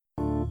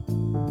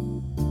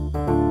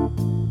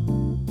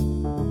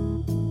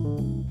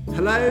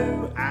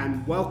Hello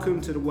and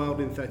welcome to The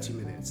World in 30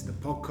 Minutes, the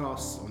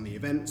podcast on the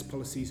events,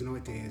 policies and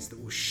ideas that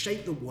will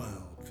shape the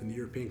world from the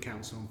European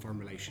Council on Foreign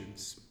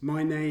Relations.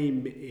 My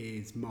name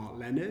is Mark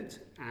Leonard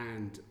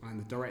and I'm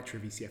the Director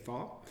of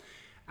ECFR.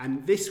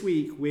 And this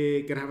week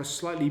we're going to have a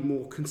slightly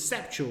more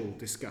conceptual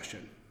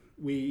discussion.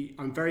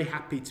 I'm very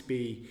happy to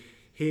be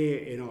here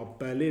in our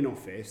Berlin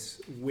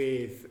office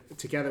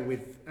together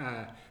with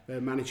the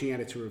Managing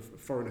Editor of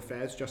Foreign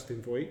Affairs,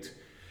 Justin Voigt.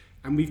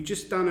 And we've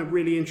just done a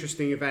really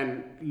interesting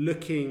event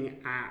looking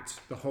at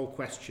the whole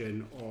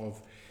question of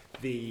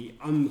the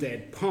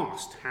undead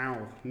past,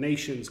 how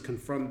nations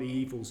confront the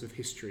evils of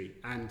history.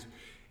 And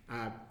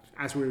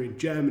as we're in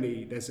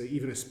Germany, there's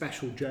even a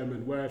special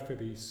German word for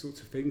these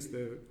sorts of things,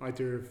 the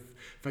idea of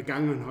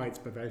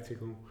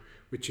Vergangenheitsbewältigung,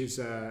 which is,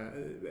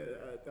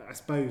 I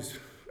suppose,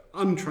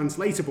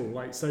 untranslatable,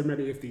 like so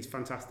many of these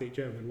fantastic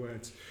German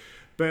words,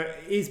 but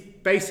is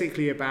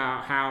basically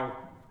about how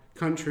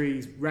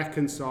countries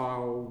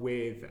reconcile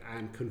with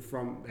and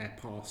confront their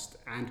past.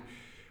 And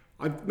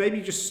I'd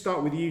maybe just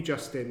start with you,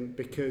 Justin,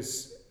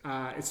 because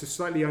it's a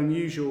slightly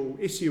unusual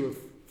issue of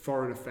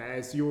foreign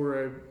affairs.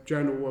 You're a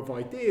journal of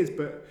ideas,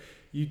 but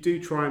you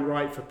do try and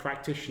write for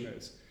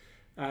practitioners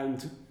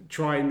and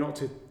try not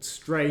to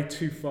stray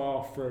too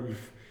far from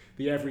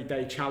the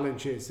everyday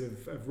challenges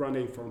of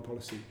running foreign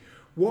policy.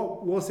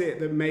 What was it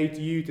that made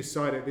you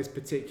decide at this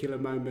particular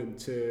moment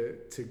to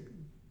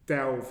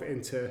delve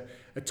into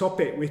a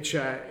topic which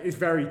is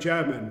very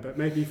German, but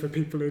maybe for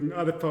people in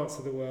other parts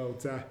of the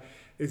world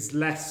is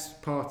less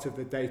part of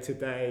the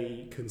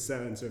day-to-day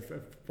concerns of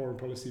foreign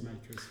policy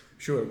makers?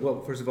 Sure.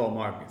 Well, first of all,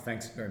 Mark,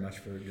 thanks very much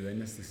for doing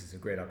this. This is a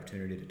great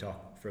opportunity to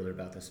talk further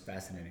about this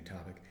fascinating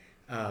topic.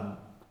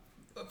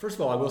 First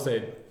of all, I will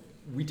say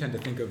we tend to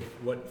think of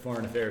what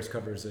foreign affairs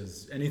covers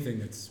as anything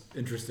that's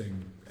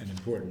interesting and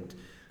important.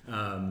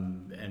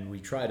 And we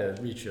try to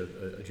reach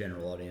a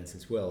general audience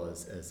as well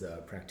as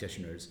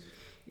practitioners.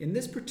 In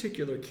this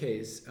particular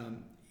case,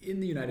 in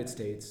the United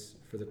States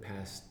for the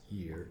past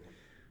year,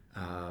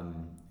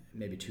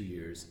 maybe 2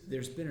 years,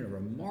 there's been a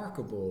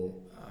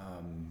remarkable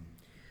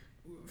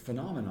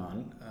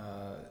phenomenon.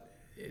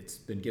 It's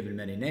been given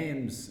many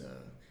names,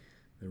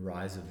 the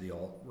rise of the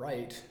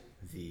alt-right,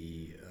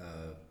 the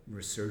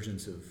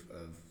resurgence of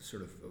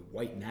sort of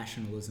white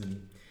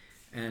nationalism,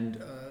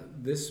 and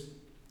this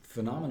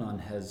phenomenon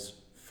has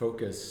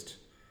focused,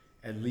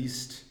 at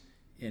least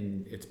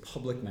in its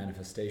public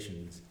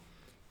manifestations,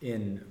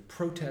 in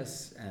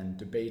protests and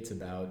debates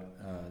about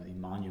the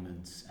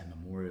monuments and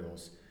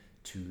memorials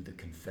to the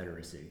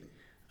Confederacy.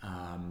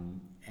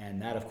 And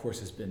that, of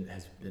course, has been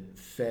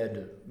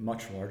fed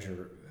much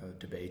larger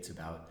debates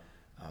about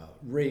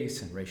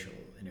race and racial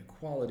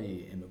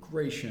inequality,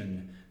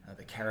 immigration,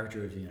 the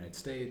character of the United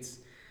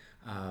States,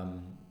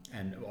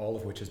 and all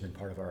of which has been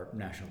part of our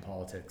national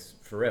politics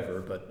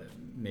forever, but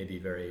maybe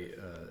very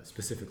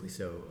specifically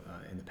so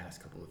in the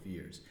past couple of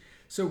years.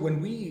 So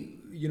when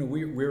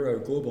we're a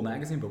global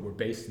magazine, but we're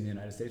based in the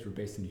United States, we're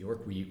based in New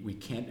York, we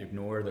can't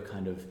ignore the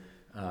kind of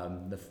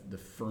the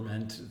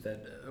ferment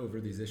that over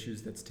these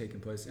issues that's taken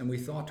place. And we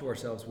thought to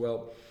ourselves,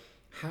 well,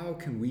 how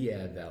can we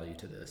add value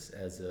to this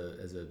as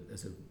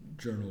a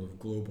journal of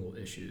global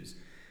issues?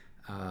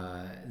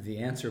 The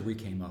answer we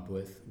came up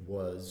with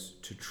was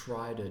to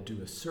try to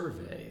do a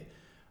survey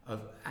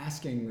of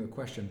asking the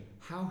question,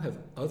 how have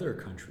other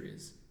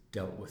countries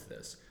dealt with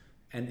this?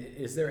 And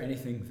is there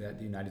anything that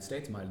the United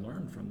States might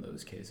learn from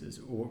those cases,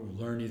 or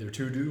learn either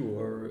to do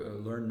or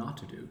learn not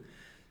to do?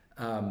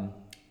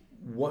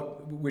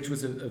 Which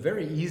was a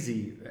very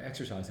easy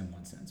exercise in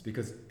one sense,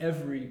 because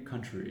every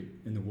country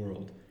in the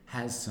world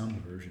has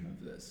some version of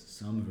this,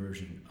 some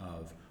version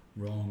of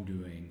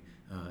wrongdoing,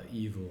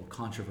 evil,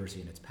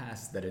 controversy in its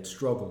past that it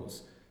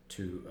struggles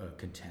to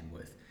contend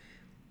with.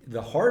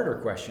 The harder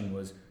question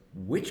was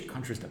which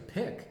countries to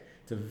pick.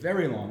 It's a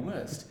very long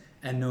list,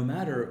 and no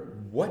matter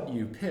what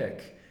you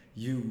pick,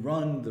 you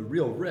run the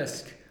real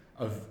risk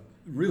of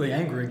really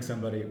angering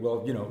somebody.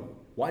 Well,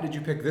 why did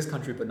you pick this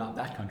country but not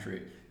that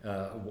country?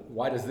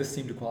 Why does this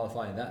seem to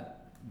qualify and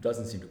that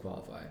doesn't seem to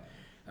qualify?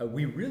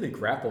 We really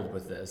grappled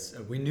with this.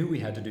 We knew we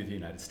had to do the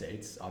United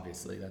States,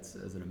 obviously, that's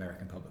as an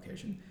American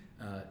publication.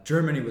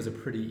 Germany was a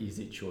pretty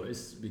easy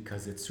choice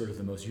because it's sort of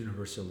the most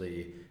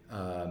universally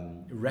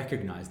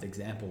recognized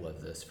example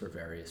of this for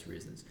various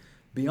reasons.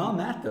 Beyond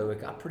that, though,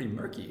 it got pretty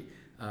murky.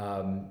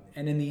 And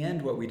in the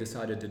end, what we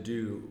decided to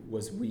do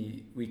was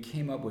we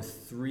came up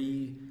with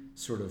three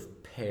sort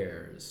of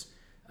pairs.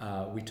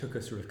 We took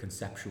a sort of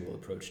conceptual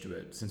approach to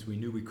it since we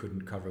knew we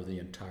couldn't cover the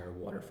entire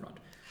waterfront.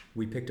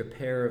 We picked a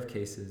pair of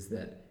cases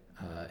that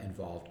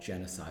involved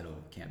genocidal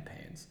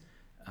campaigns,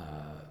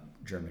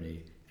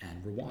 Germany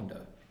and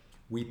Rwanda.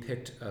 We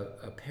picked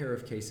a pair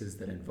of cases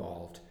that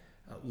involved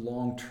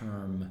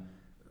long-term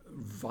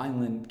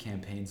violent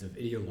campaigns of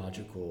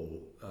ideological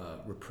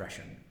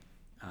repression,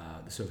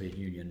 the Soviet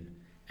Union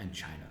and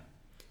China.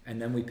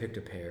 And then we picked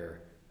a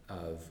pair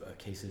of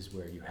cases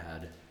where you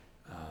had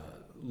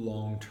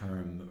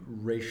long-term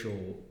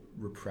racial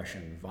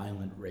repression,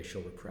 violent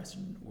racial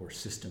repression, or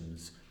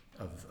systems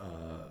of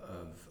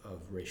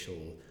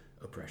racial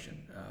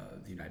oppression,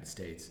 the United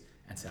States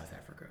and South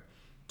Africa.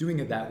 Doing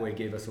it that way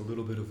gave us a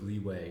little bit of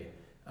leeway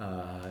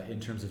in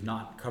terms of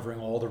not covering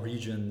all the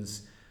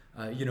regions.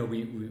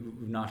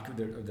 We've not.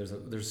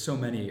 There's so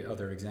many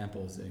other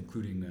examples,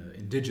 including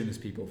indigenous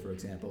people, for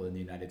example, in the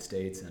United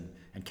States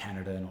and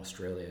Canada and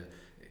Australia.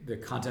 The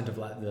continent of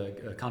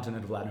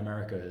Latin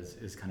America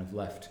is kind of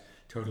left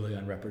totally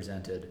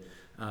unrepresented.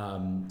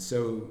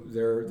 So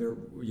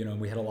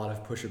we had a lot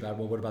of push about,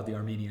 well, what about the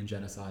Armenian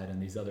genocide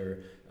and these other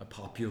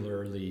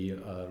popularly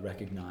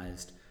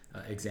recognized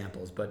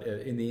examples? But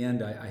in the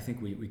end, I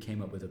think we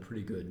came up with a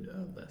pretty good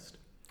list.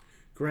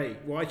 Great.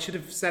 Well, I should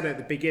have said at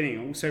the beginning,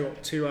 I also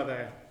got two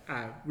other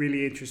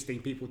really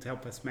interesting people to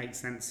help us make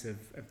sense of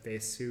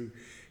this, who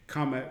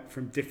come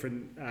from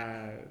different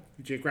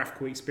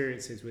geographical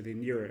experiences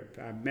within Europe.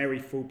 Mary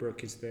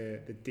Fulbrook is the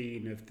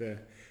Dean of the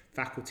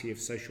Faculty of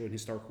Social and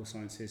Historical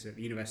Sciences at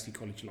the University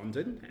College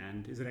London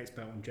and is an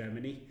expert on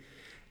Germany.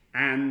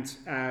 And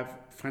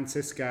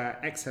Franziska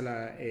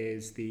Exeler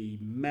is the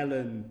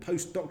Mellon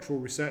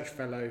Postdoctoral Research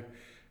Fellow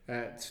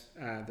at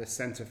the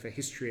Center for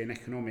History and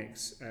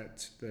Economics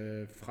at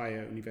the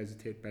Freie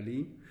Universität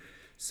Berlin.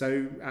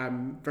 So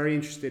I'm very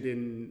interested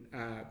in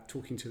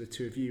talking to the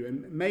two of you.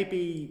 And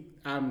maybe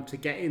to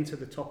get into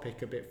the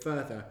topic a bit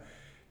further,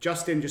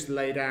 Justin just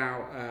laid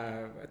out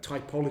a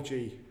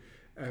typology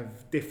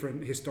of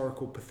different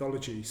historical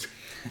pathologies.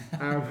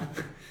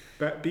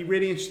 But it'd be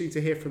really interesting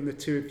to hear from the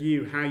two of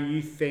you how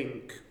you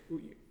think,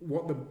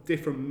 what the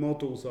different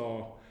models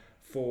are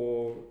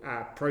for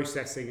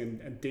processing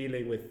and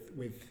dealing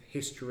with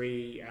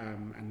history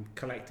and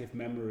collective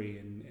memory.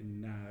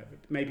 And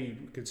maybe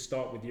we could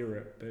start with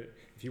Europe, but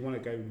if you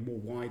want to go more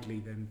widely,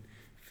 then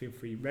feel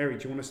free. Mary,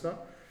 do you want to start?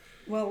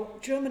 Well,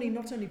 Germany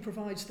not only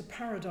provides the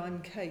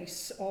paradigm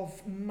case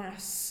of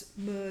mass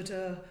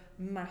murder,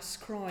 mass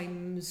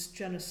crimes,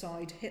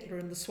 genocide, Hitler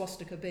and the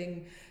swastika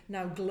being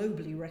now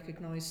globally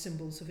recognised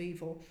symbols of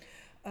evil,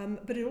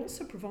 but it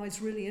also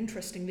provides, really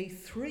interestingly,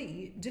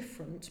 three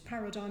different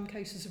paradigm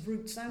cases of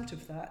roots out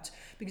of that,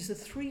 because the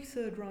three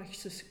Third Reich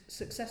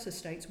successor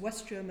states,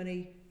 West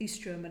Germany,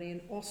 East Germany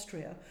and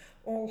Austria,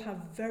 all have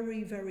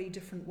very, very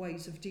different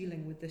ways of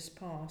dealing with this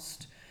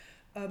past.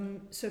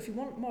 So if you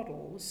want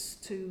models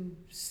to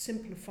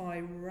simplify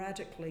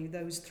radically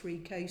those three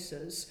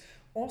cases,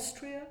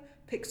 Austria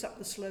picks up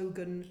the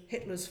slogan,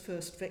 Hitler's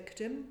first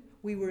victim,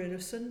 we were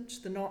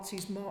innocent, the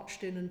Nazis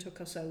marched in and took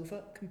us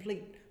over,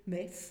 complete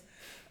myth,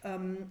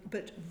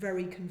 but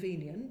very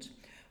convenient.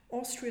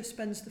 Austria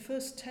spends the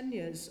first 10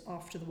 years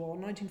after the war,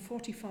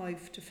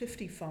 1945 to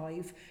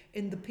 55,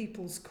 in the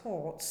people's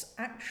courts,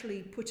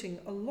 actually putting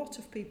a lot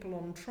of people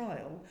on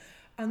trial,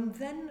 and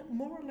then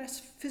more or less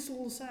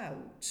fizzles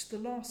out. The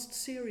last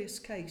serious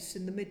case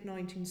in the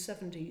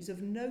mid-1970s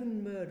of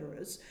known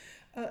murderers,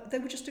 they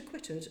were just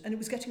acquitted, and it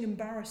was getting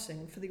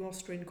embarrassing for the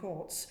Austrian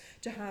courts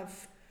to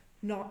have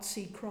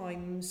Nazi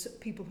crimes,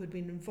 people who had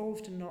been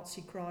involved in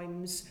Nazi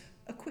crimes,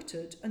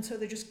 acquitted, and so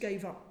they just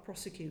gave up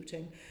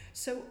prosecuting.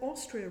 So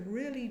Austria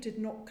really did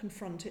not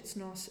confront its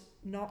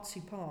Nazi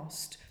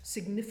past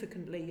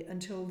significantly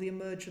until the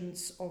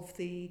emergence of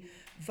the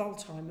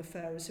Waldheim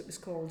affair, as it was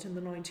called, in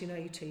the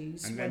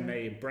 1980s. And then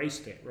they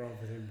embraced it rather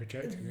than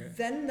rejecting it.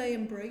 Then they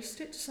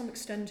embraced it to some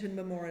extent in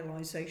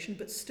memorialisation,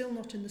 but still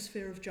not in the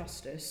sphere of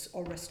justice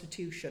or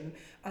restitution.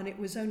 And it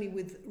was only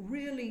with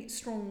really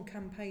strong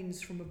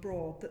campaigns from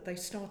abroad that they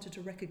started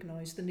to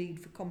recognise the need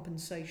for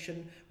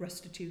compensation,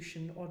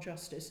 restitution or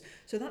justice.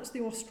 So that's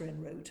the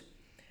Austrian route.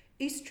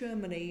 East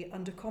Germany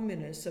under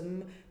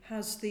communism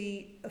has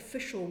the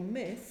official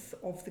myth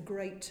of the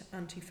great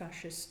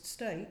anti-fascist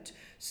state,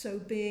 so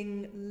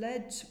being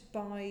led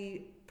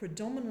by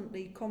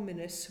predominantly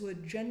communists who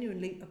had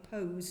genuinely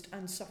opposed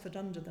and suffered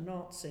under the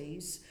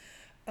Nazis,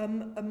 a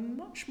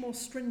much more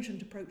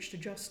stringent approach to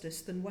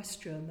justice than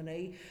West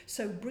Germany,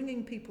 so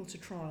bringing people to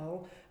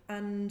trial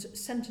and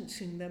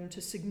sentencing them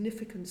to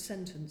significant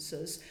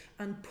sentences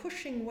and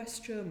pushing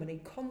West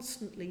Germany,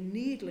 constantly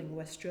needling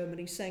West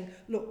Germany, saying,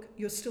 look,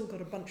 you've still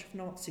got a bunch of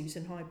Nazis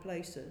in high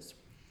places.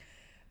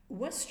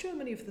 West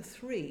Germany of the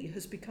three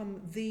has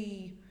become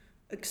the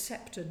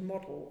accepted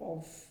model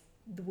of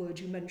the word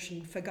you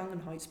mentioned,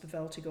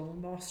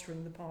 Vergangenheitsbewältigung,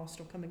 mastering the past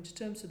or coming to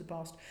terms with the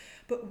past.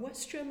 But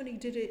West Germany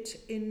did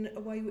it in a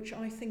way which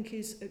I think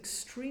is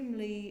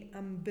extremely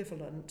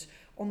ambivalent.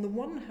 On the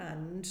one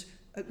hand,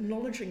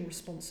 acknowledging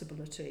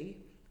responsibility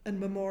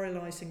and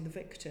memorialising the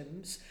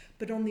victims,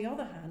 but on the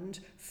other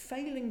hand,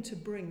 failing to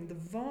bring the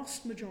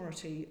vast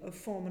majority of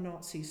former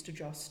Nazis to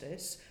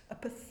justice, a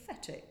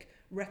pathetic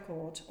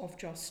record of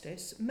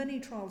justice, many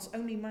trials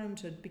only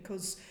mounted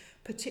because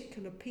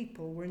particular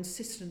people were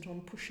insistent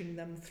on pushing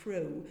them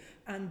through,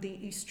 and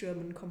the East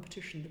German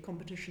competition, the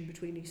competition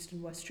between East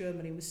and West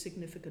Germany, was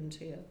significant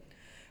here.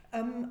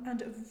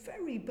 And a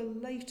very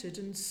belated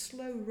and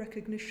slow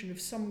recognition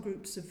of some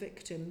groups of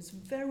victims,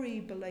 very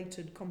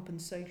belated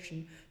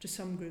compensation to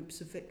some groups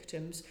of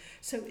victims.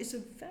 So it's a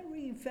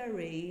very,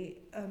 very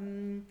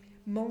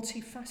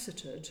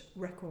multifaceted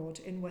record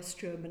in West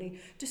Germany,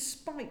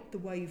 despite the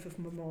wave of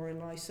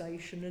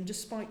memorialisation and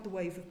despite the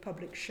wave of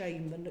public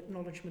shame and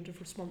acknowledgement of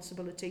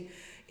responsibility.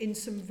 In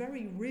some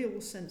very real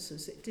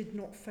senses, it did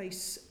not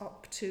face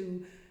up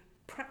to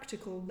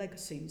practical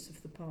legacies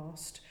of the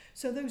past.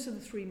 So those are the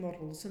three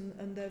models,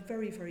 and they're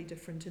very, very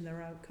different in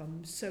their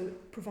outcomes. So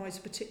it provides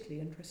a particularly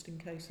interesting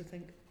case, I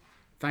think.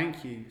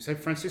 Thank you. So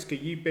Franziska,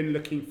 you've been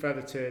looking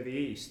further to the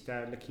east,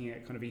 looking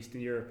at kind of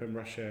Eastern Europe and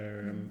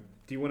Russia.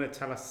 Do you want to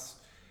tell us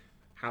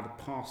how the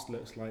past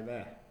looks like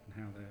there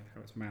and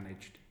how it's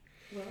managed?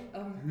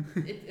 Well,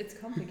 it's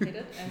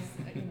complicated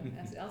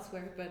as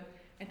elsewhere, but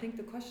I think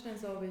the question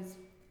is always,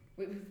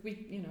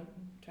 we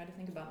try to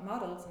think about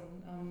models,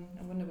 and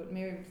I wonder what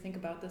Mary would think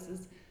about this,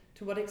 is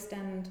to what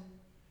extent,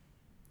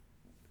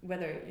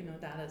 whether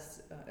that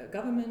is a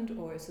government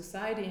or a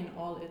society in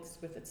all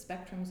with its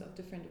spectrums of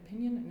different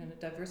opinion and a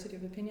diversity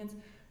of opinions,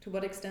 to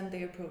what extent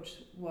they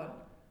approach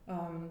what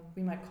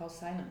we might call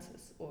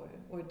silences or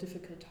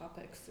difficult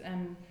topics.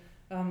 And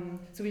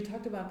so we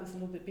talked about this a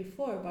little bit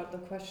before, about the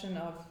question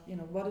of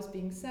what is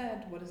being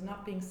said, what is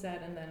not being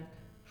said, and then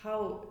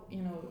how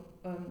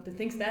the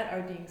things that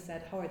are being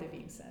said, how are they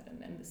being said,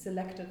 and the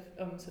selective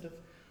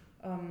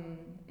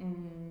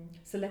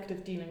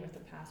selective dealing with the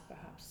past,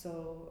 perhaps.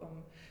 So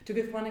to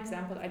give one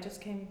example, I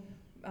just came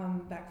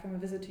back from a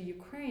visit to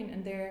Ukraine,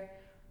 and there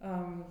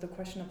the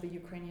question of the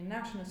Ukrainian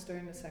nationalists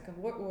during the Second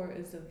World War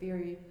is a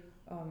very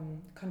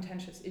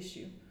contentious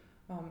issue.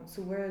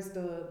 So whereas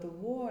the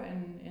war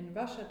in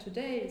Russia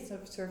today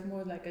serves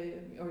more like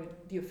or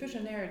the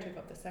official narrative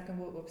of the Second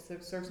World War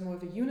serves more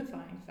of a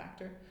unifying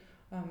factor,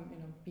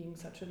 being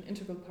such an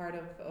integral part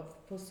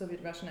of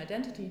post-Soviet Russian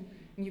identity.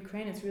 In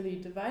Ukraine, it's really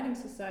dividing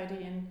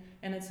society,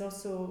 and it's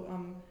also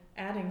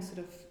adding sort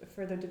of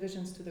further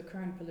divisions to the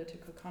current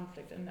political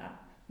conflict, and that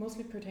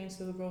mostly pertains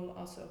to the role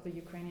also of the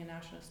Ukrainian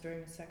nationalists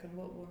during the Second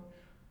World War,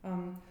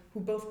 who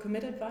both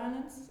committed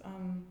violence,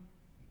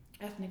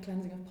 ethnic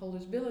cleansing of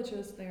Polish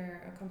villages,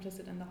 they're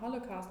complicit in the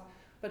Holocaust,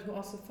 but who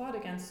also fought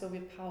against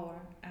Soviet power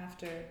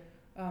after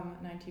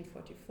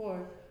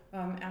 1944,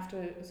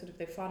 after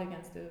they fought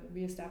against the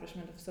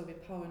re-establishment of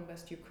Soviet power in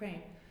West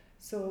Ukraine.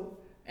 So,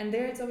 and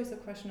there it's always a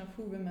question of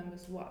who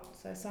remembers what.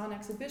 So I saw an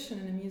exhibition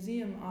in a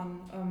museum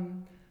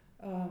on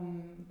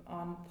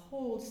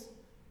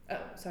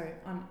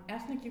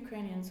ethnic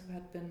Ukrainians who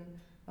had been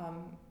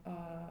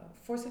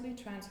forcibly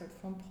transferred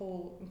from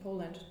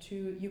Poland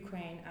to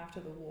Ukraine after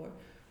the war.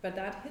 But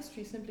that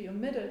history simply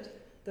omitted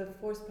the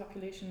forced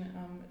population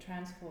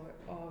transfer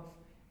of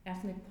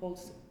ethnic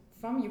Poles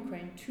from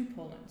Ukraine to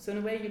Poland. So in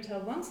a way you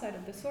tell one side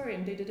of the story,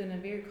 and they did it in a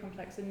very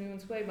complex and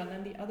nuanced way, but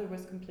then the other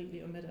was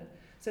completely omitted.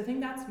 So I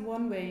think that's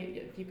one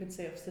way, if you could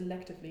say, of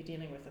selectively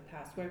dealing with the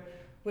past, where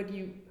what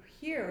you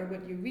hear or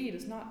what you read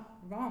is not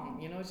wrong,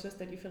 it's just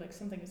that you feel like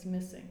something is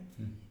missing.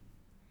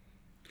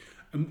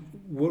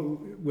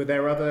 Were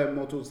there other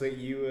models that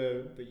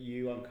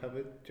you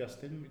uncovered,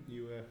 Justin?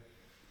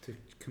 To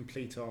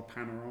complete our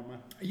panorama?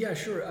 Yeah,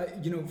 sure.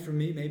 For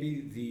me,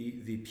 maybe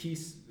the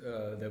piece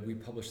that we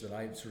published that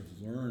I sort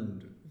of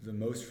learned the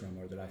most from,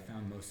 or that I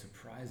found most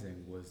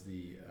surprising, was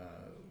the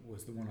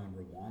one on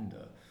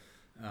Rwanda,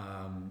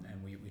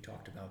 and we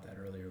talked about that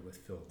earlier with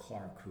Phil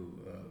Clark, who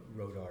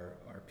wrote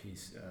our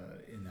piece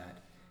in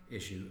that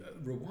issue.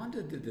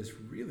 Rwanda did this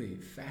really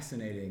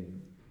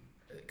fascinating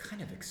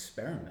kind of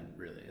experiment,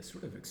 really, a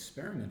sort of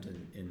experiment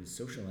in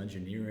social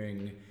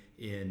engineering,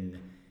 in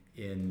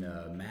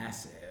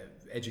mass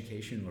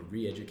education or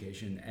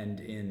re-education,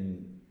 and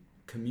in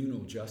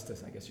communal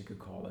justice, I guess you could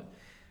call it,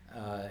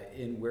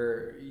 in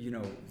where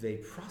they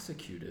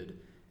prosecuted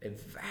a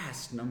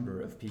vast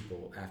number of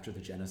people after the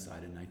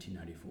genocide in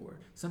 1994.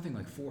 Something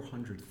like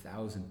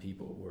 400,000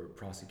 people were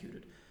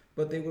prosecuted,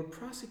 but they were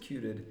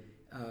prosecuted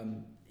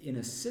in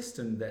a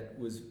system that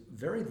was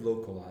very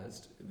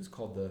localized. It was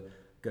called the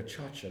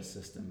Gacaca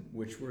system,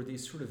 which were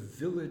these sort of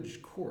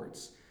village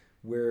courts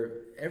where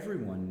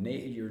everyone,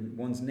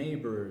 one's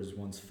neighbors,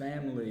 one's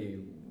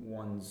family,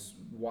 one's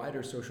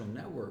wider social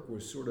network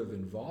was sort of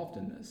involved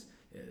in this.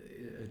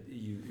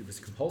 It was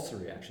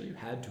compulsory, actually. You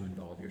had to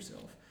involve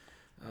yourself.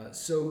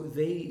 So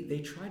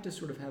they tried to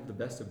sort of have the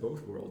best of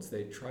both worlds.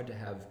 They tried to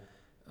have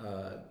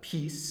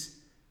peace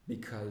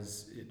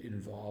because it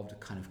involved a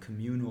kind of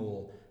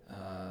communal,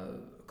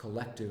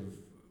 collective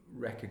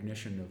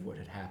recognition of what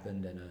had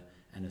happened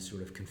and a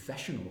sort of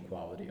confessional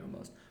quality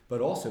almost,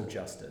 but also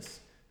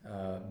justice.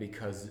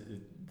 Because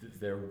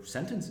their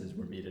sentences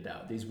were meted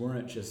out. These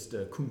weren't just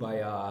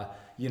kumbaya,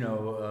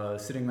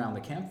 sitting around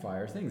the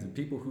campfire things. The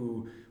people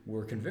who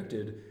were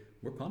convicted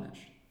were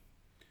punished.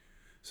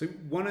 So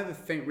one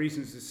of the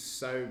reasons it's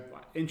so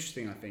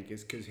interesting, I think,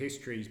 is because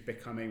history is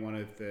becoming one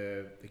of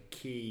the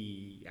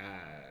key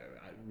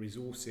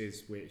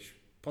resources which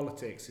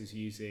politics is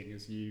using,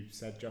 as you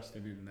said,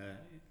 Justin,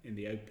 in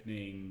the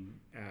opening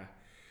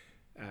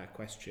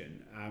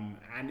question,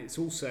 and it's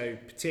also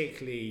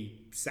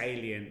particularly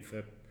salient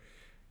for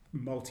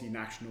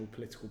multinational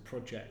political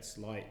projects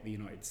like the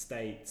United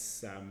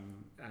States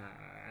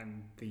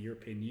and the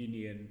European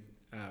Union,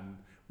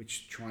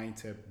 which is trying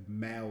to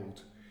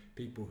meld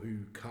people who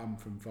come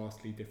from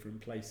vastly different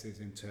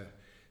places into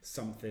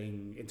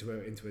something,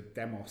 into a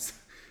demos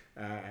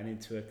and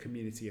into a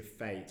community of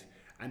faith.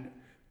 And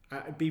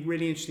it'd be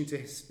really interesting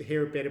to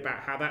hear a bit about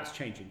how that's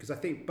changing, because I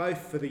think both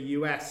for the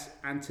US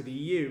and to the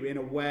EU, in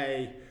a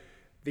way,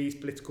 these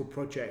political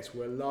projects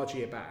were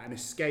largely about an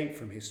escape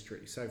from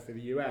history. So for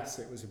the US,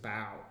 it was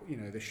about,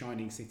 the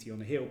shining city on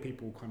the hill,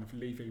 people kind of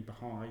leaving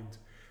behind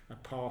a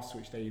past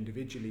which they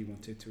individually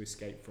wanted to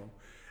escape from.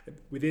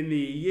 Within the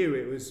EU,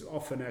 it was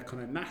often a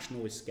kind of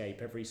national escape.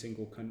 Every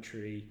single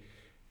country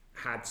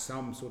had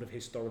some sort of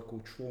historical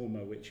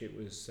trauma which it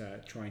was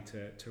trying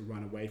to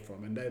run away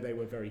from. And though they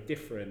were very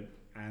different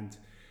and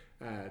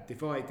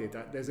divided,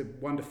 there's a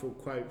wonderful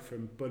quote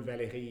from Paul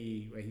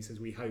Valéry where he says,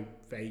 "We hope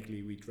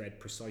vaguely, we dread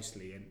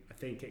precisely." And I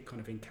think it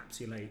kind of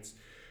encapsulates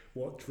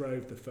what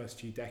drove the first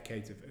few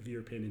decades of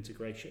European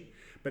integration.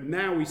 But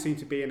now we seem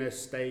to be in a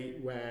state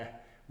where,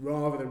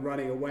 rather than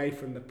running away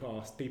from the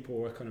past,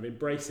 people are kind of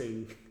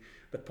embracing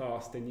the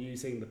past and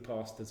using the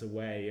past as a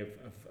way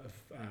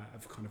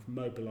of kind of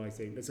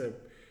mobilizing. There's a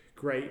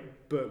great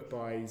book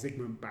by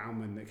Zygmunt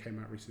Bauman that came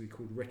out recently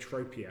called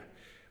Retropia,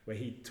 where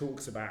he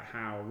talks about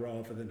how,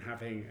 rather than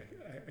having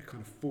a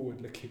kind of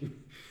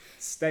forward-looking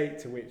state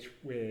to which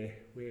we're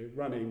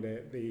running,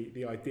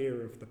 the idea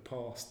of the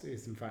past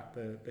is in fact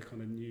the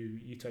kind of new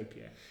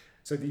utopia.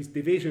 So these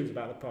divisions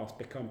about the past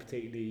become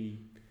particularly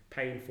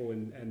painful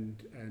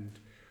and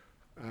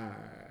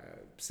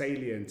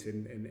salient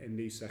in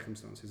these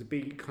circumstances. It'd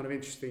be kind of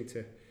interesting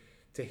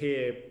to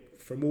hear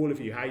from all of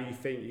you how you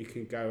think you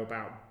can go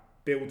about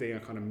building a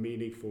kind of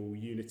meaningful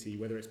unity,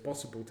 whether it's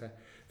possible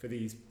for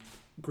these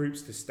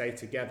groups to stay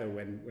together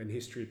when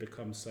history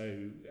becomes so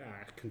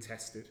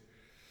contested.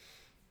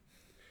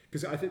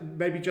 Because I think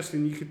maybe,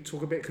 Justin, you could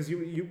talk a bit, because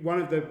you one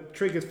of the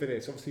triggers for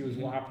this obviously was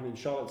what happened in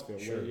Charlottesville,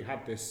 where you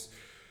had this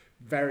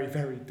very,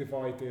 very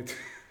divided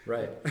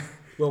right.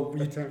 Well,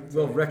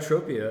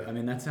 Retropia, I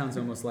mean, that sounds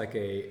almost like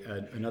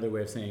another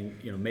way of saying,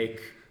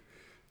 make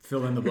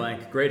fill in the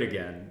blank great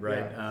again,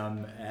 right?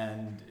 Yeah.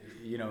 And,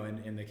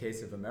 in the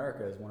case of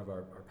America, as one of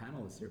our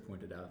panelists here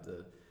pointed out,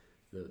 the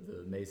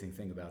amazing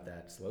thing about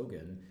that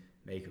slogan,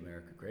 "Make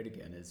America Great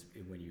Again," is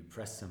when you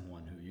press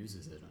someone who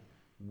uses it,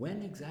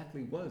 when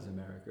exactly was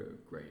America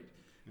great?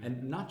 Mm-hmm.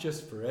 And not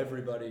just for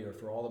everybody or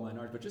for all the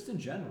minorities, but just in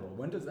general.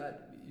 When does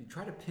that, you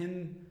try to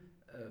pin...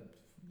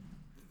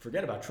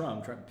 forget about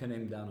Trump, pin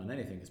him down on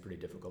anything is pretty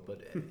difficult, but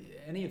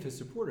any of his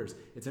supporters,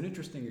 it's an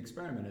interesting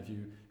experiment. If you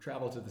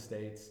travel to the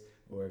States,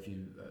 or if you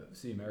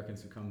see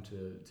Americans who come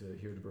to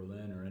here to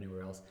Berlin or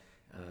anywhere else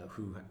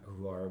who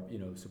are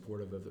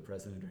supportive of the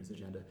president or his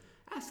agenda,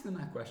 ask them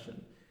that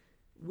question.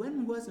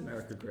 When was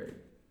America great?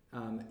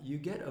 You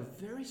get a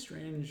very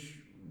strange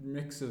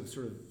mix of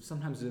sort of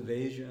sometimes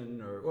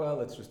evasion or,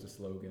 well, it's just a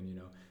slogan,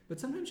 but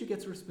sometimes you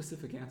get sort of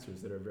specific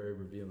answers that are very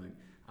revealing.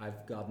 I've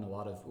gotten a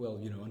lot of,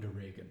 under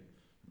Reagan.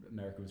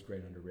 America was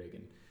great under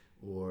Reagan,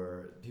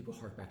 or people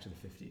hark back to the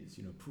 50s,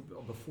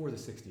 before the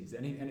 60s.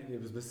 And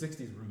it was the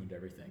 60s ruined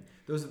everything.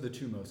 Those are the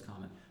two most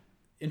common.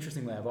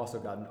 Interestingly, I've also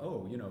gotten,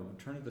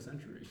 turn of the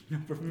century,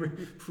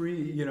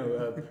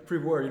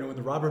 pre-war, when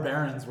the robber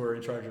barons were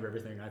in charge of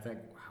everything. I think,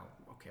 wow,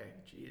 okay,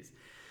 geez.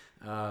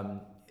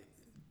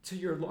 To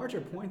your larger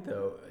point,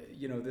 though,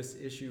 this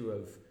issue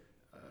of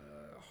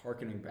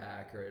hearkening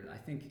back, or I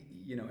think,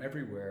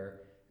 everywhere,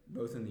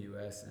 both in the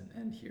US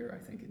and here,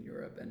 I think in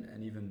Europe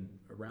and even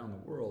around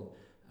the world,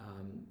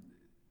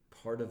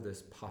 part of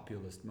this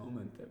populist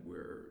moment that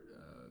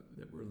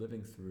we're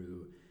living through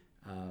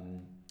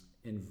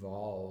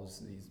involves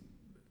these,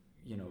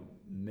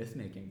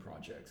 myth-making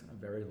projects on a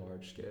very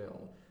large scale.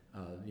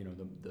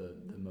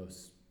 The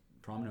most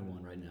prominent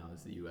one right now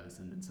is the US,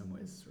 and in some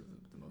ways sort of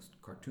the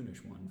most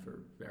cartoonish one for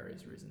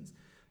various reasons.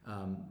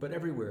 But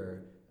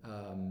everywhere,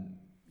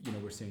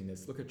 we're seeing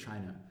this. Look at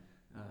China.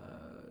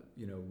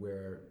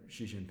 Where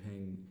Xi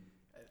Jinping,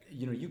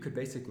 you could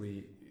basically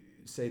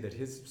say that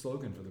his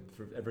slogan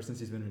for ever since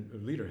he's been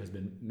a leader has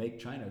been "Make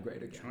China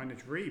Great Again."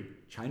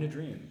 China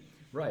Dream,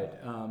 right?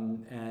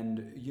 And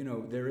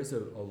there is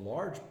a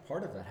large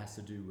part of that has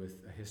to do with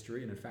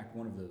history, and in fact,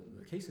 one of the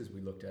cases we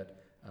looked at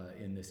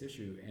in this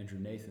issue, Andrew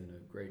Nathan,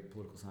 a great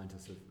political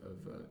scientist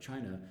of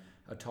China,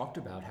 talked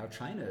about how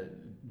China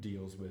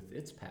deals with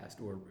its past,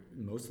 or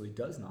mostly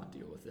does not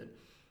deal with it.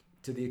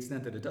 To the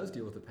extent that it does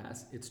deal with the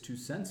past, it's to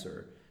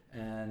censor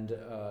and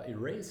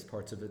erase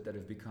parts of it that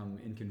have become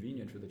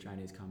inconvenient for the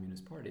Chinese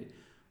Communist Party.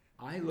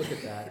 I look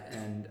at that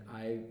and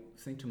I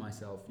think to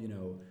myself,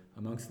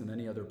 amongst the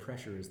many other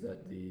pressures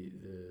that the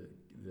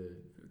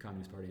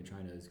Communist Party in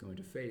China is going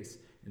to face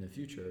in the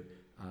future,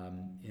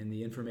 in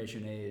the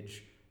information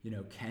age,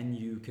 can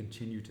you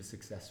continue to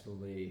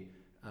successfully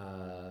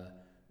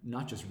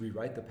not just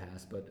rewrite the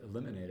past, but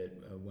eliminate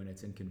it when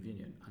it's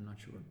inconvenient? I'm not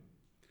sure.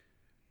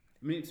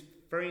 I mean, it's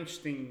very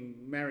interesting,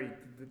 Mary,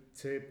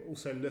 to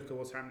also look at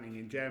what's happening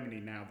in Germany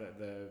now that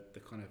the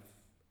kind of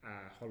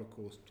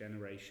Holocaust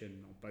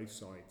generation on both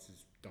sides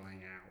is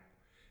dying out.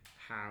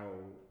 How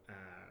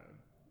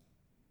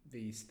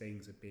these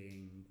things are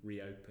being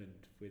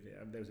reopened with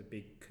it. There was a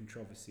big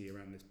controversy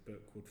around this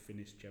book called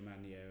Finis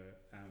Germania.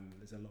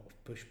 There's a lot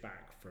of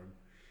pushback from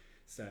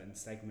certain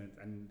segments,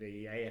 and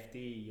the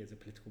AfD as a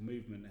political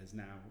movement has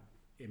now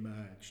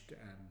emerged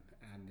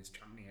and is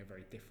trying a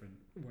very different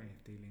way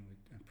of dealing with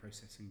and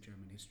processing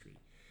German history.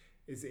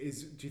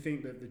 Do you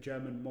think that the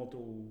German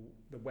model,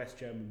 the West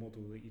German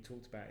model that you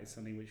talked about, is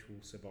something which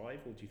will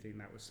survive, or do you think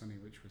that was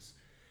something which was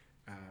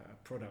a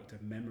product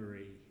of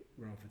memory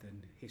rather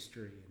than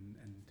history,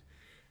 and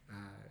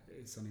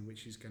it's something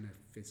which is going to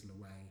fizzle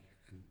away?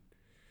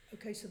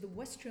 Okay, so the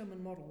West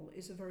German model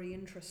is a very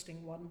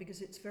interesting one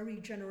because it's very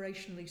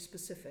generationally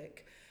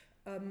specific.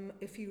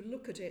 If you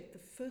look at it, the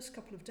first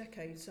couple of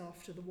decades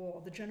after the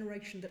war, the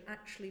generation that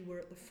actually were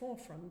at the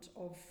forefront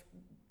of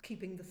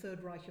keeping the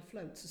Third Reich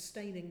afloat,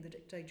 sustaining the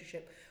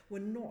dictatorship, were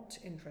not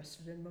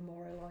interested in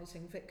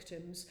memorialising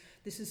victims.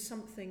 This is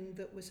something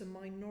that was a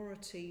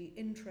minority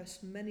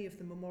interest. Many of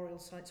the memorial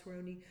sites were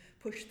only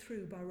pushed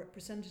through by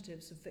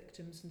representatives of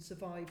victims and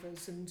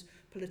survivors and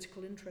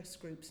political interest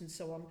groups and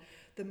so on.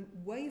 The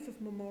wave of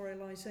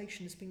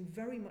memorialisation has been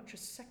very much a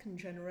second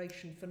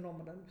generation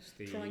phenomenon,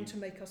 trying to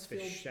make us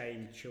feel...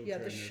 shamed children. Yeah,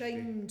 the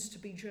shamed to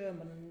be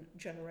German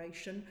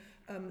generation.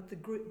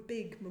 The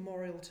big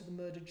memorial to the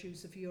murdered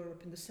Jews of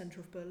Europe in the centre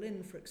of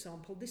Berlin, for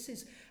example. This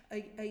is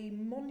a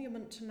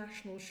monument to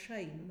national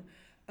shame,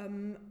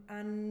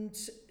 and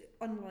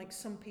unlike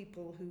some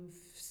people who've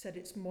said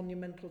it's a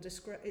monument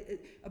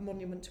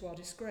to our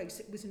disgrace,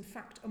 it was in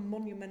fact a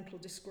monumental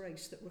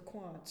disgrace that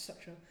required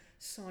such a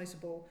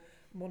sizable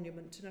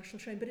monument to national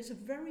shame. But it's a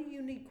very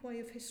unique way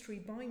of history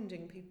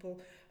binding people.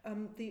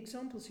 The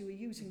examples you were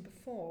using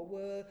before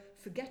were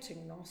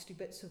forgetting nasty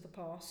bits of the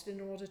past in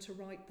order to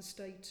write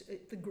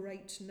the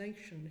great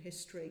nation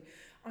history.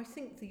 I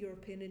think the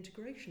European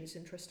integration is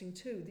interesting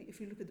too. If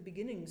you look at the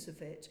beginnings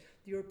of it,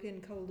 the European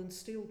Coal and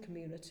Steel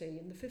Community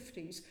in the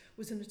 50s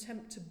was an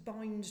attempt to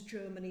bind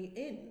Germany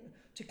in,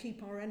 to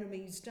keep our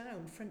enemies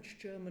down.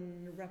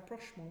 French-German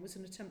rapprochement was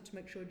an attempt to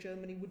make sure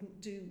Germany wouldn't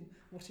do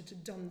what it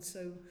had done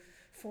so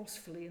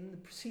forcefully in the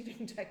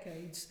preceding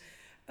decades.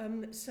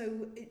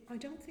 I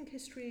don't think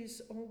history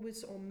is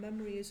always, or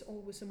memory is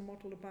always, a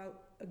model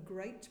about a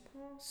great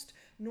past,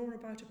 nor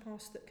about a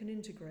past that can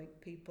integrate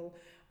people.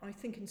 I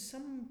think in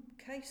some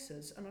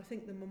cases, and I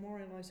think the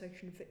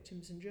memorialisation of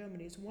victims in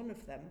Germany is one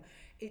of them,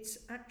 it's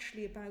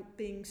actually about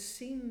being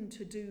seen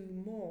to do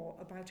more,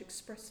 about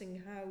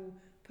expressing how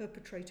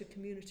perpetrator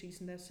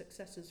communities and their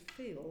successors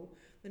feel,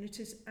 than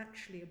it is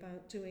actually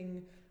about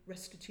doing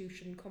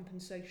restitution,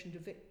 compensation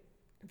to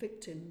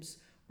victims,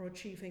 or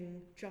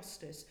achieving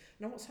justice.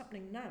 Now what's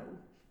happening now,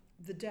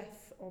 the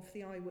death of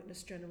the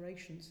eyewitness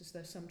generations, as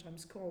they're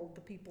sometimes called,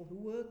 the people who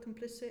were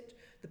complicit,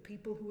 the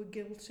people who were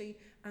guilty,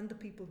 and the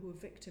people who were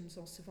victims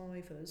or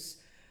survivors,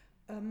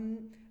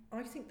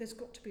 I think there's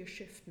got to be a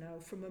shift now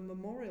from a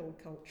memorial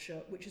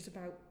culture, which is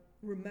about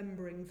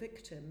remembering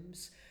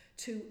victims,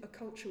 to a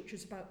culture which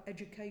is about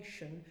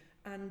education,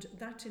 and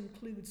that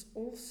includes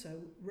also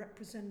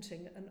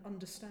representing and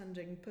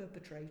understanding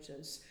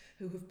perpetrators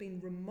who have been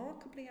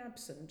remarkably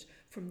absent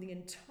from the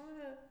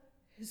entire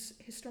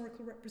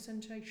historical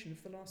representation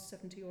of the last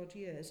 70 odd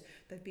years.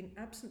 They've been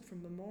absent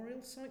from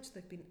memorial sites,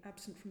 they've been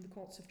absent from the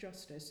courts of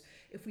justice.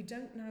 If we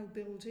don't now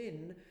build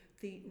in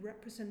the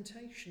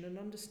representation and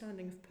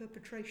understanding of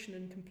perpetration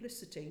and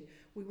complicity,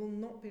 we will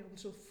not be able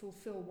to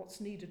fulfill what's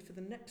needed for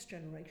the next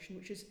generation,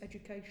 which is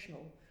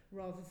educational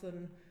rather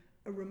than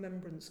a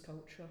remembrance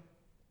culture.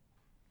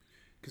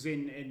 Because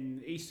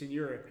in Eastern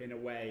Europe, in a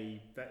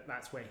way,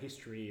 that's where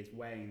history is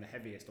weighing the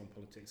heaviest on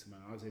politics.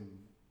 I was in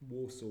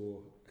Warsaw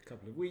a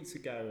couple of weeks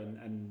ago,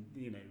 and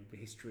you know, the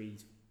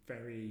history's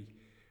very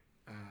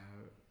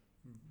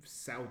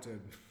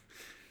seldom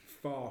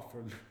far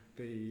from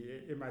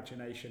the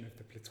imagination of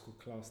the political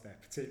class there,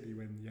 particularly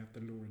when you have the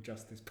Law and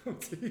Justice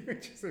Party,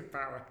 which is in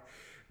power,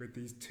 with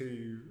these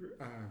two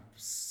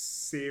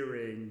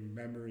searing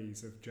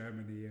memories of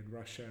Germany and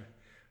Russia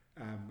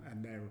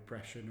and their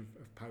oppression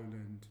of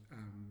Poland.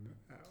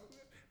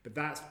 But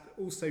that's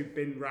also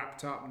been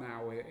wrapped up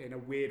now in a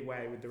weird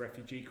way with the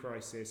refugee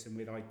crisis and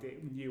with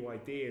new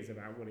ideas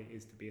about what it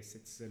is to be a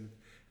citizen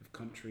of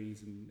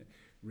countries and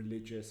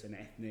religious and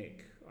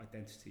ethnic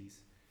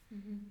identities.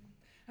 Mm-hmm.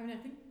 I mean,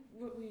 I think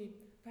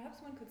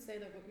perhaps one could say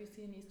that what we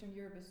see in Eastern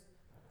Europe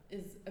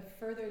is a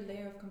further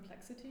layer of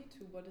complexity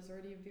to what is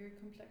already a very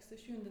complex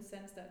issue, in the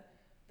sense that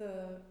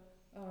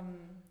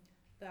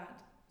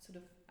that sort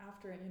of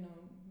after, you know,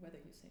 whether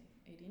you say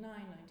 89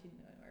 or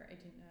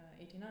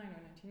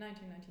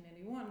 1990,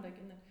 1981, like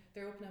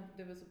there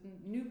was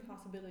new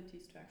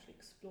possibilities to actually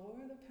explore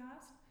the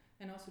past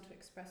and also to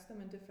express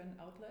them in different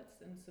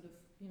outlets and sort of,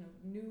 you know,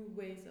 new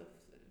ways of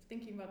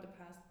thinking about the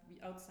past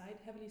outside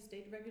heavily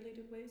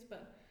state-regulated ways.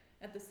 But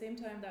at the same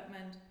time, that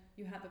meant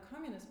you had the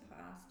communist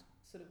past,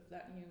 sort of,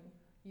 that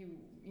you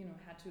know,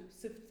 had to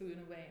sift through in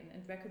a way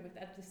and reckon with.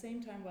 At the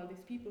same time, while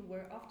these people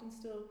were often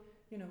still,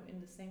 you know,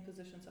 in the same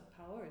positions of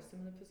power or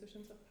similar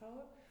positions of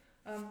power,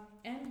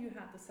 and you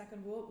had the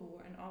Second World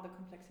War and all the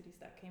complexities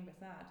that came with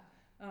that.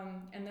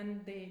 And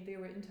then they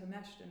were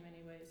intermeshed in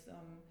many ways.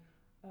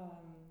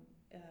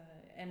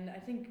 And I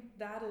think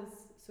that is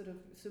sort of,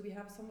 so we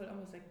have somewhat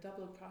almost like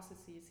double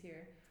processes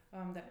here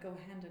that go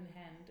hand in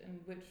hand, in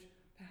which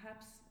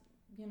perhaps,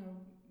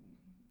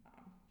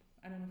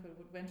 I don't know if it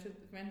would venture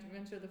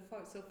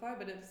so far,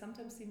 but it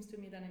sometimes seems to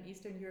me that in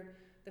Eastern Europe,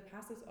 the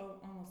past is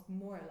almost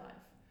more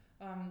alive.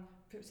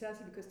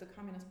 Precisely because the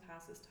communist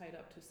past is tied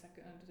up to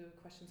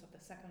questions of the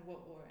Second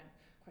World War and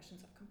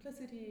questions of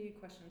complicity,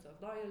 questions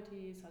of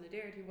loyalty,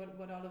 solidarity,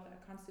 what all of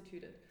that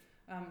constituted.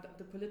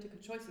 The political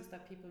choices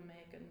that people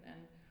make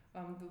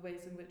and the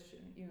ways in which,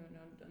 in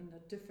the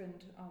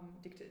different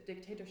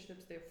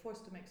dictatorships, they're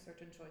forced to make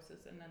certain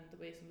choices, and then the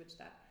ways in which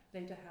that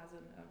later has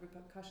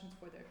repercussions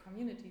for their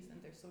communities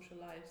and their social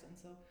lives. And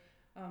so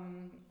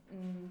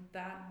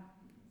that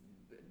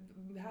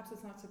perhaps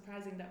it's not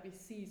surprising that we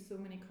see so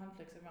many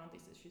conflicts around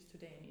these issues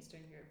today in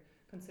Eastern Europe,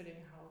 considering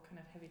how kind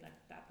of heavy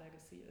that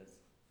legacy is.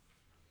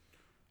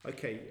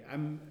 Okay,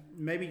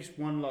 maybe just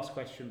one last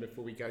question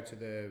before we go to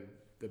the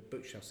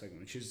bookshelf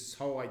segment, which is this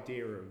whole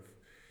idea of,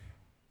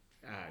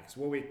 because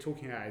what we're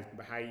talking about is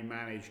how you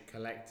manage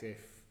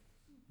collective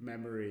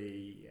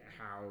memory,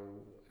 how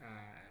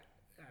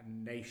a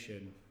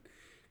nation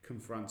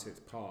confronts its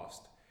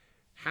past.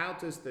 How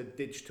does the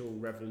digital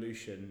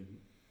revolution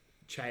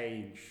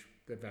change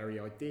the very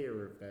idea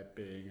of there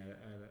being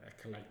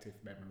a collective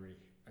memory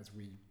as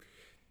we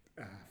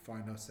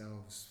find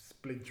ourselves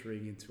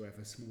splintering into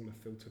ever smaller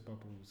filter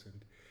bubbles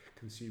and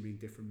consuming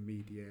different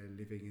media,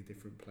 living in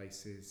different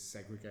places,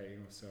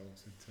 segregating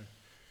ourselves into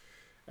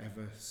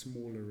ever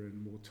smaller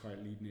and more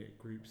tightly knit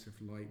groups of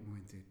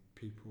like-minded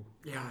people?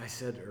 Yeah, I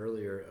said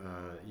earlier,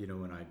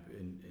 when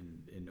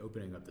in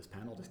opening up this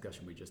panel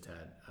discussion we just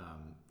had,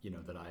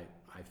 that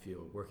I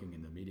feel, working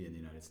in the media in the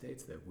United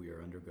States, that we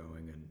are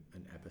undergoing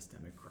an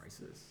epistemic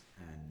crisis.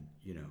 And,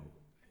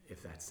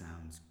 if that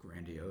sounds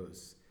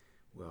grandiose,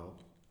 well,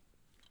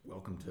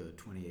 welcome to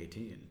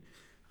 2018.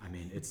 I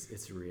mean,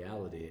 it's a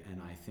reality,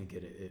 and I think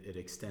it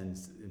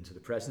extends into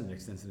the present, it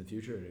extends into the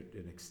future,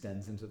 it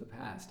extends into the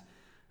past.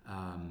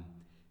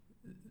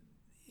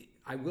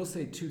 I will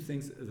say two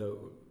things,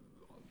 though,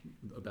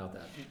 about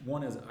that.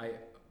 One is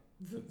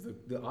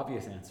the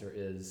obvious answer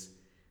is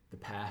the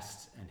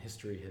past and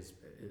history has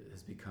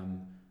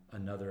become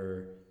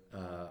another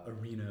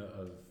arena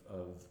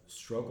of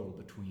struggle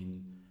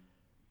between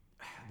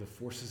the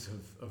forces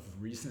of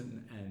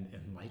reason and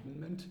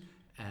enlightenment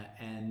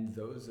and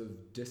those of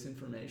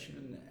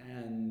disinformation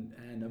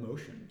and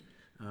emotion.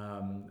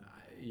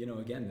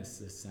 Again,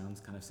 this sounds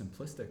kind of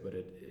simplistic, but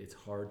it's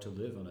hard to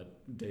live on a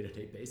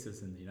day-to-day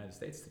basis in the United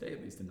States today,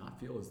 at least, and not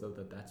feel as though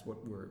that's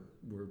what we're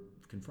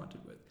confronted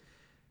with.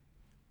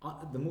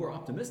 The more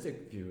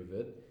optimistic view of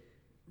it,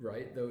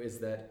 right, though, is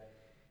that,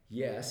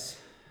 yes,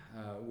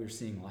 we're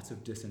seeing lots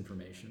of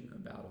disinformation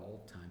about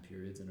all time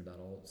periods and about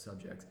all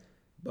subjects,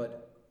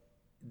 but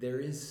there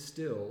is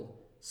still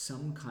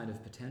some kind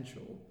of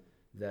potential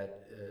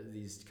that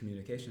these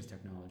communications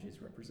technologies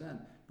represent,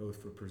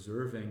 both for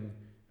preserving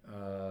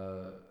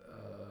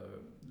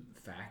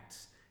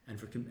facts and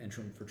for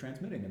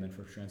transmitting them, and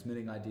for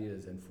transmitting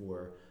ideas, and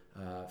for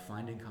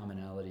finding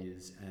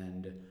commonalities,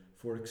 and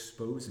for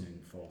exposing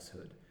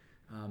falsehood.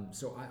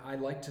 So I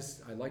like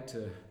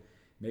to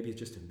maybe it's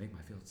just to make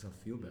myself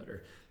feel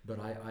better, but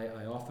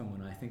I often,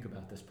 when I think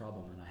about this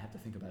problem, and I have to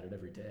think about it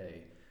every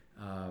day,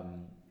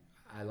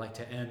 I like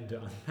to end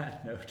on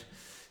that note,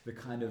 the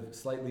kind of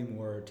slightly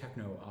more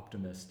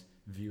techno-optimist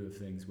view of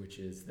things, which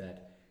is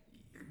that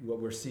what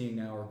we're seeing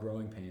now are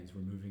growing pains.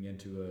 We're moving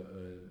into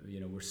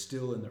we're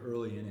still in the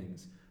early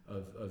innings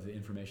of the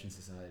information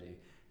society.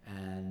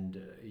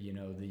 And,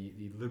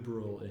 the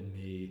liberal in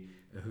me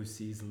who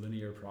sees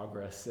linear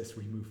progress as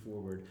we move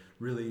forward,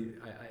 really,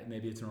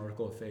 maybe it's an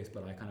article of faith,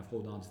 but I kind of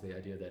hold on to the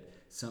idea that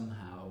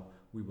somehow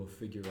we will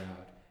figure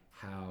out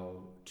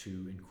how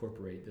to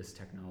incorporate this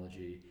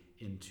technology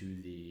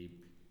into the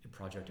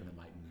project of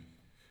enlightenment.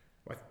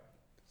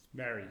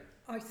 Mary?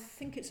 I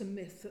think it's a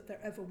myth that there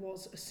ever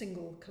was a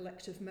single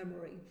collective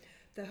memory.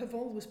 There have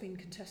always been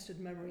contested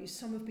memories.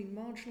 Some have been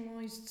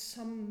marginalised.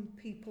 Some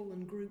people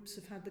and groups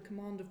have had the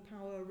command of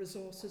power,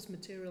 resources,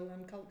 material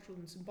and cultural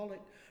and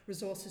symbolic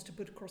resources to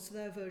put across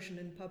their version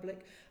in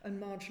public and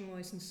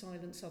marginalise and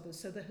silence others.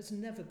 So there has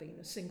never been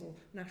a single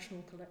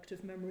national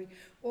collective memory.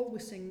 All we're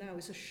seeing now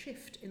is a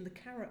shift in the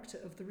character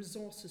of the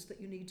resources that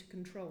you need to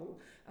control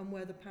and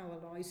where the power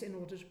lies in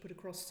order to put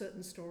across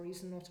certain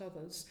stories and not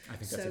others. I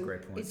think that's a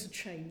great point. It's a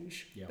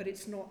change, but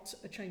it's not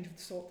a change of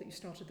the sort that you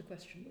started the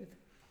question with.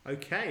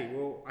 Okay,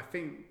 well, I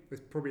think there's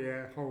probably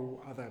a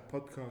whole other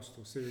podcast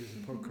or series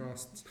of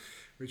podcasts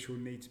which will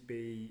need to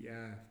be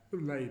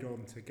laid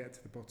on to get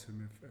to the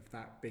bottom of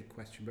that big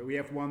question. But we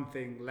have one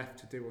thing left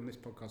to do on this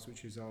podcast,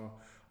 which is our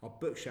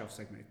bookshelf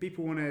segment. If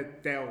people want to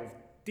delve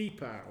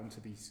deeper onto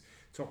these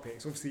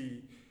topics,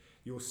 obviously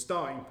your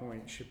starting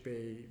point should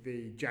be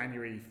the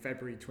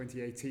January-February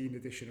 2018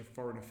 edition of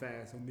Foreign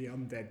Affairs on the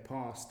undead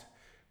past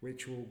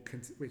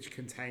which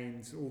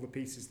contains all the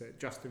pieces that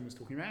Justin was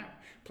talking about,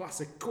 plus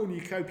a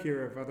cornucopia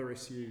of other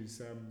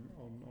issues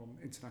on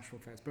international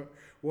affairs. But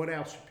what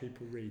else should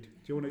people read? Do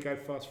you want to go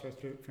first,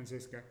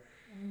 Francisca?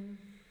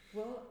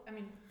 Well, I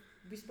mean,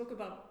 we spoke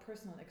about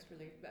personal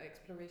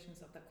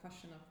explorations of that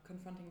question of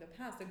confronting the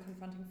past and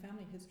confronting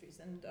family histories.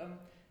 And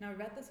now I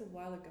read this a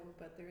while ago,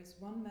 but there is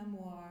one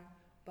memoir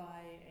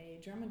by a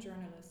German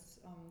journalist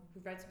who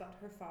writes about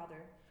her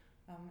father.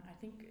 I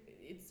think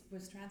it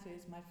was translated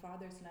as My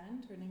Father's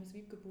Land. Her name is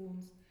Wiebke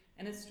Bruns.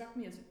 And it struck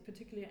me as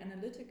particularly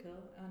analytical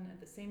and at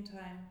the same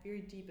time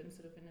very deep in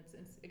sort of in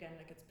its again,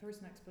 like its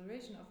personal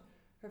exploration of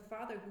her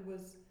father, who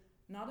was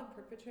not a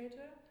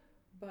perpetrator,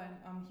 but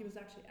he was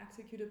actually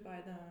executed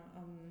by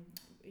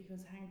he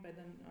was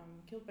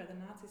killed by the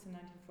Nazis in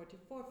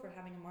 1944 for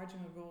having a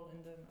marginal role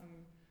in the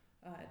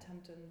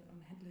attempt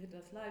on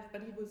Hitler's life.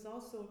 But he was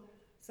also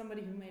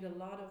somebody who made a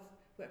lot of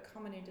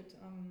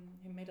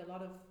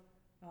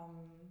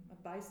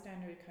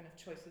bystander kind of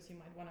choices, you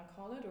might want to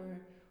call it,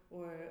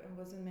 or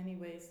was in many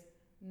ways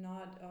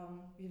not,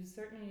 he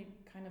certainly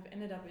kind of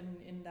ended up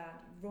in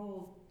that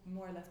role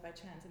more or less by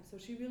chance. And so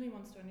she really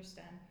wants to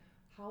understand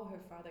how her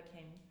father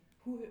came,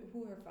 who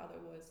her father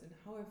was, and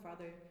how her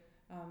father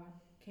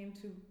came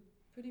to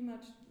pretty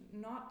much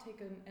not take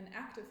an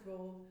active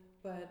role,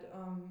 but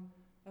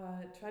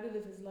try to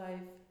live his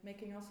life,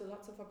 making also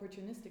lots of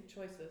opportunistic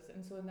choices.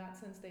 And so in that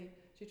sense,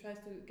 she tries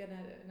to get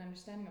an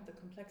understanding of the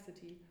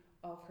complexity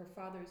of her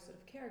father's sort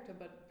of character,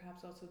 but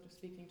perhaps also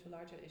speaking to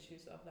larger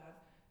issues of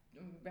that,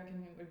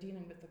 reckoning or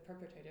dealing with the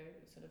perpetrator,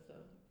 sort of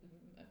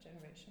the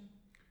generation.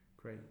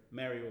 Great.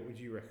 Mary, what would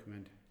you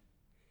recommend?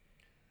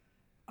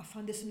 I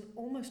find this an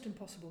almost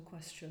impossible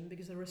question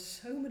because there are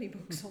so many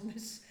books on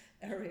this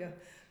area.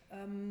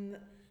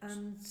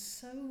 And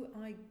so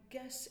I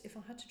guess if I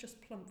had to just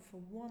plump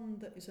for one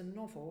that is a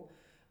novel,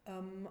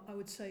 I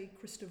would say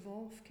Christa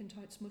Wolf,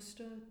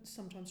 Kindheitsmuster,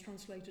 sometimes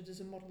translated as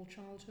A Model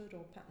Childhood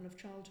or Pattern of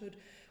Childhood,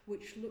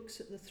 which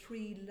looks at the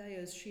three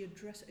layers she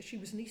addressed. She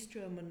was an East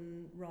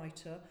German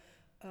writer.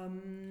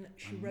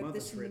 She wrote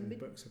this in the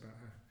books about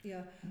her.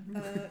 Yeah,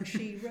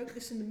 she wrote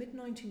this in the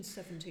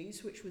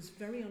mid-1970s, which was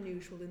very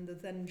unusual in the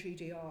then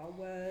GDR,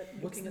 where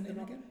What's looking the at the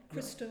name again?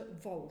 Christa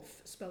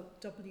Wolf, spelled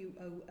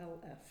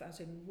W-O-L-F, as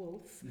in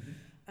wolf. Mm-hmm.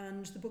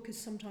 And the book is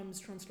sometimes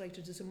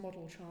translated as A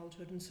Model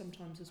Childhood and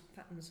sometimes as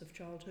Patterns of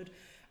Childhood.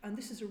 And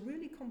this is a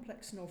really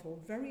complex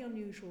novel, very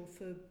unusual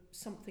for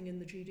something in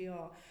the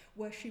GDR,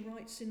 where she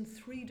writes in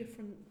three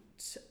different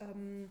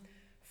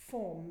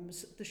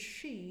forms the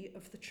she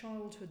of the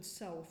childhood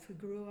self who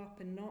grew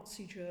up in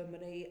Nazi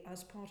Germany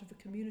as part of a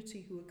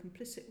community who were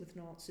complicit with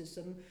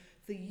Nazism,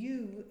 the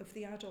you of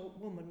the adult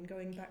woman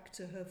going back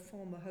to her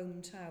former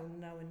hometown,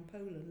 now in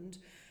Poland,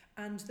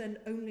 and then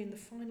only in the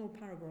final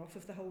paragraph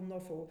of the whole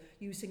novel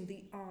using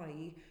the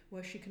I,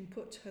 where she can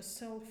put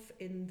herself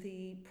in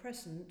the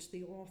present,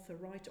 the author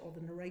or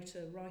the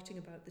narrator writing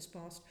about this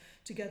past,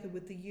 together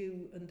with the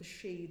you and the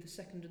she, the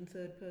second and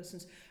third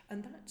persons.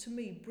 And that to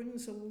me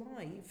brings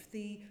alive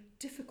the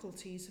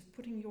difficulties of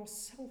putting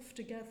yourself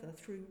together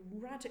through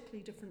radically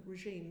different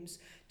regimes,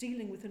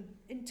 dealing with an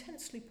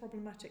intensely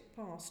problematic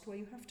past where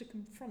you have to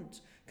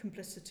confront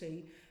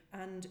complicity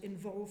and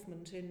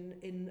involvement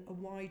in a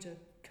wider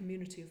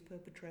community of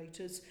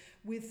perpetrators,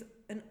 with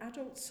an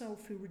adult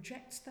self who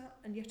rejects that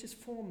and yet is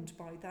formed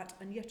by that,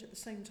 and yet at the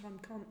same time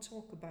can't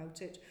talk about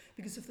it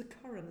because of the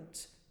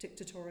current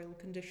dictatorial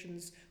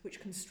conditions which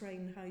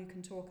constrain how you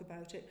can talk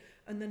about it.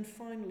 And then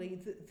finally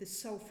the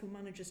self who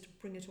manages to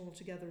bring it all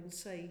together and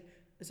say,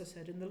 as I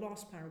said in the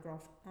last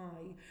paragraph,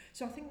 I.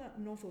 So I think that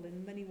novel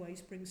in many ways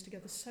brings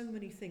together so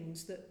many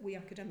things that we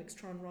academics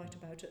try and write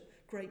about at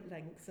great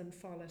length and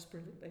far less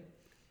brilliantly.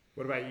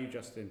 What about you,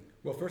 Justin?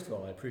 Well, first of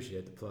all, I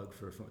appreciate the plug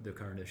for the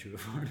current issue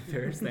of Foreign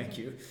Affairs. Thank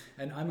you.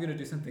 And I'm going to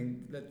do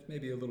something that's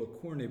maybe a little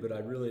corny, but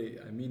I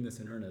mean this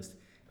in earnest.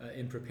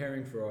 In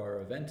preparing for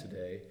our event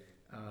today,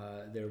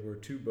 there were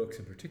two books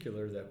in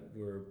particular that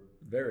were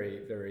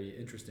very, very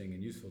interesting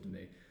and useful to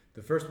me.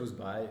 The first was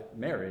by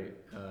Mary,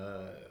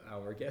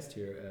 our guest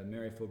here.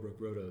 Mary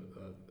Fulbrook wrote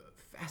a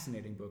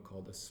fascinating book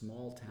called A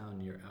Small Town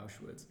Near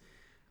Auschwitz.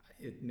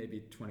 It may be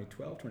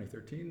 2012,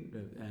 2013,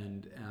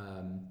 and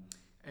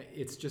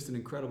it's just an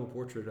incredible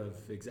portrait of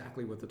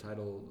exactly what the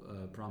title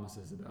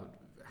promises about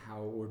how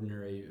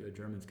ordinary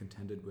Germans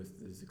contended with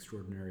these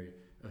extraordinary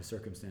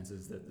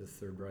circumstances that the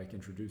Third Reich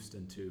introduced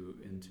into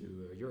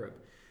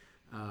Europe.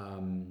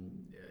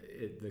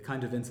 The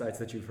kind of insights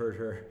that you've heard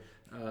her,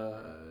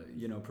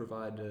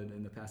 provide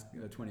in the past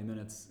 20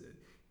 minutes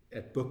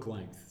at book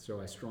length.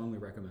 So I strongly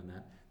recommend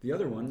that. The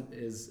other one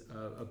is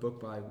a book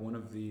by one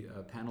of the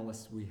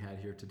panelists we had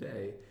here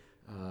today,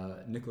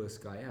 Nicholas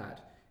Guyat.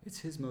 It's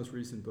his most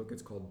recent book.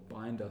 It's called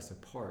Bind Us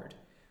Apart,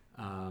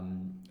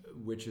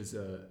 which is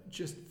a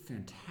just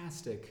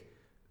fantastic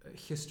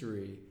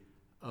history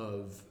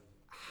of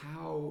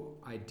how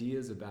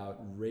ideas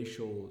about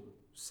racial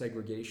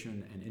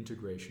segregation and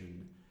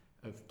integration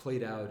have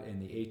played out in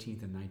the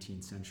 18th and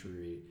 19th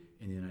century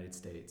in the United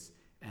States,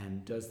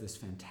 and does this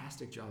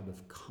fantastic job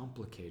of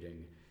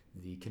complicating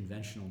the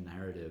conventional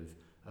narrative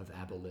of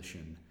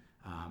abolition.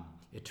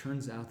 It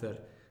turns out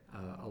that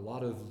a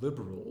lot of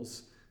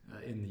liberals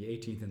in the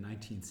 18th and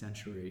 19th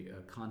century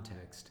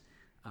context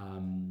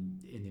in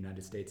the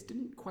United States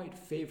didn't quite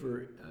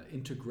favor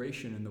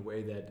integration in the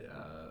way that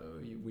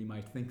we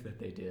might think that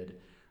they did.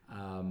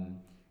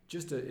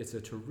 It's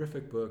a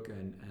terrific book,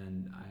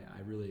 and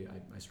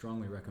I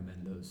strongly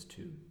recommend those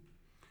two.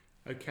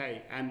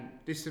 Okay, and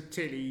this is a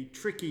particularly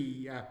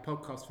tricky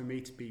podcast for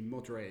me to be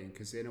moderating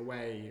because in a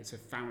way it's a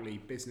family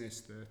business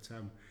that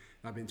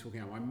I've been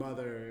talking about. My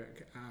mother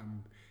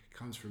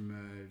comes from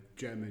a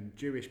German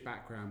Jewish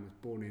background, was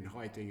born in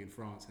Heiding in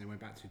France, and then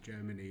went back to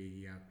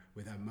Germany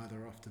with her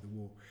mother after the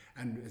war,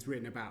 and has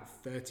written about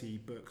 30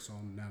 books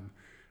on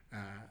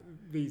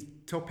these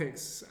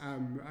topics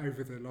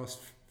over the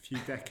last few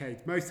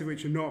decades, most of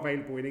which are not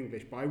available in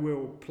English, but I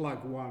will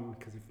plug one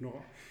because if not,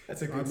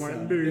 that's a good I might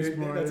sign. lose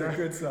my... That's a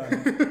good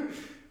sign.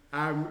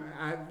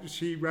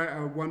 She wrote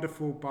a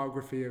wonderful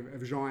biography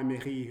of Jean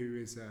Emery, who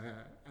is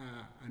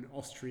an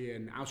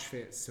Austrian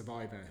Auschwitz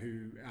survivor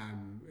who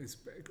has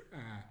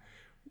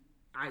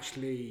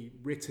actually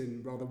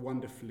written rather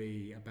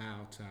wonderfully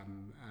about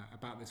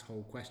this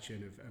whole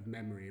question of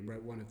memory, and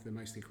wrote one of the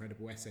most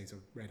incredible essays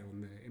I've read on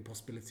the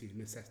impossibility and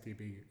necessity of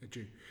being a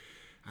Jew.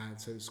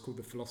 So it's called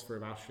The Philosopher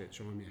of Auschwitz,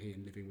 Jean Emery,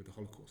 and Living with the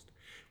Holocaust.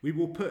 We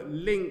will put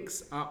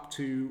links up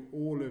to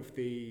all of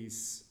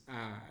these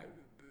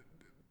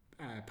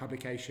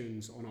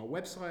publications on our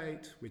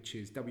website, which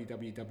is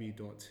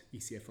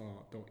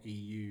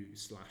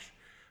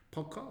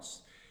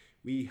www.ecfr.eu/podcasts.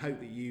 We hope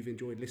that you've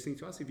enjoyed listening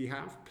to us. If you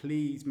have,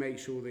 please make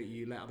sure that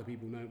you let other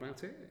people know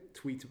about it,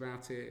 tweet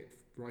about it,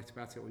 write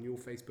about it on your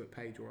Facebook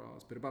page or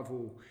ours. But above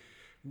all,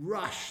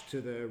 rush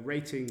to the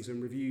ratings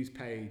and reviews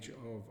page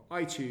of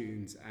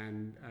iTunes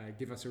and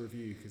give us a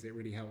review, because it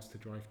really helps to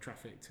drive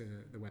traffic to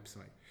the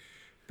website.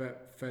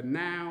 But for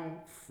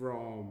now,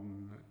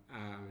 from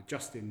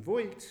Justin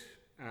Voigt,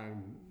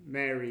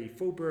 Mary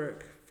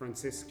Fulbrook,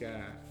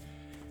 Francisca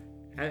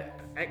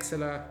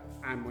Exeler,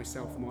 and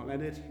myself, Mark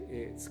Leonard,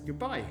 it's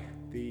goodbye.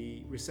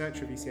 The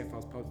researcher of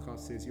ECFR's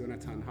podcast is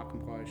Jonathan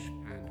Hackenbroich,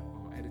 and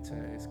our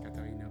editor is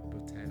Katarina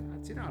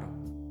Botel-Atinaro.